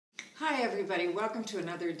Hi everybody, welcome to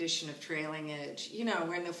another edition of Trailing Edge. You know,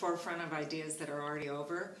 we're in the forefront of ideas that are already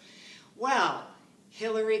over. Well,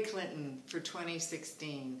 Hillary Clinton for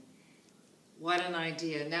 2016. What an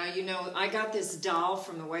idea. Now, you know, I got this doll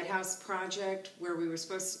from the White House Project where we were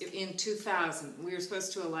supposed to, in 2000, we were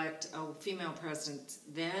supposed to elect a female president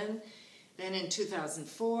then in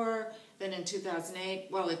 2004, then in 2008.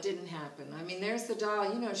 Well, it didn't happen. I mean, there's the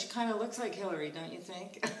doll. You know, she kind of looks like Hillary, don't you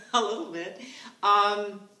think? A little bit.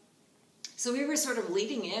 So we were sort of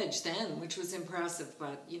leading edge then, which was impressive,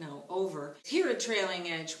 but, you know, over. Here at Trailing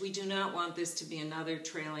Edge, we do not want this to be another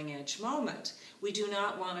trailing edge moment. We do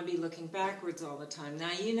not want to be looking backwards all the time. Now,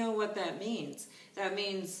 you know what that means. That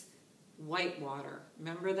means whitewater.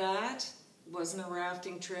 Remember that? It wasn't a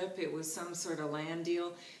rafting trip. It was some sort of land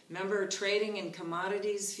deal. Remember trading in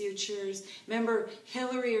commodities futures? Remember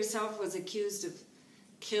Hillary herself was accused of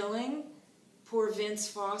killing poor Vince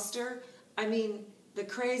Foster? I mean, the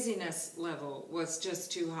craziness level was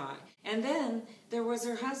just too high. And then there was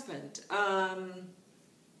her husband.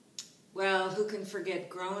 Well, who can forget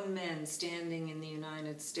grown men standing in the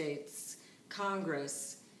United States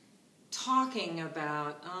Congress talking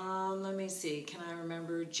about, let me see, can I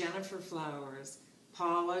remember? Jennifer Flowers,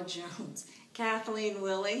 Paula Jones, Kathleen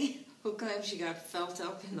Willey, who claims she got felt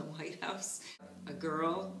up in the White House, a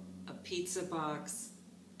girl, a pizza box,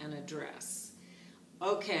 and a dress.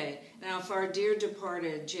 Okay, now if our dear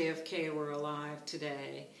departed JFK were alive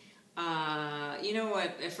today, you know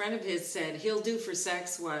what a friend of his said, he'll do for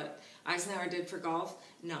sex what Eisenhower did for golf?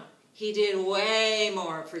 No, he did way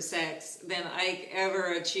more for sex than Ike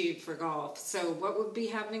ever achieved for golf. So what would be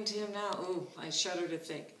happening to him now? Ooh, I shudder to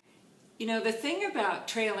think. You know, the thing about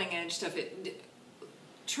trailing edge stuff,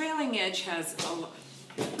 trailing edge has a lot.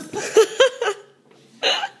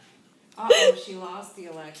 Uh-oh, she lost the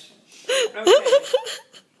election. Okay.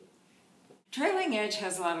 Trailing edge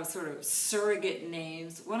has a lot of sort of surrogate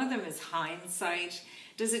names. One of them is hindsight.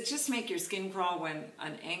 Does it just make your skin crawl when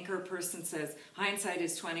an anchor person says hindsight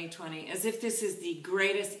is 20/20, as if this is the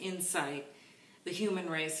greatest insight the human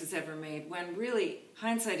race has ever made, when really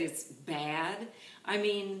hindsight is bad? I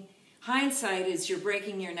mean, hindsight is you're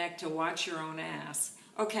breaking your neck to watch your own ass.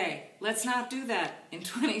 Okay, let's not do that in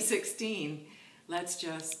 2016. Let's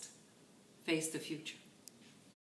just face the future.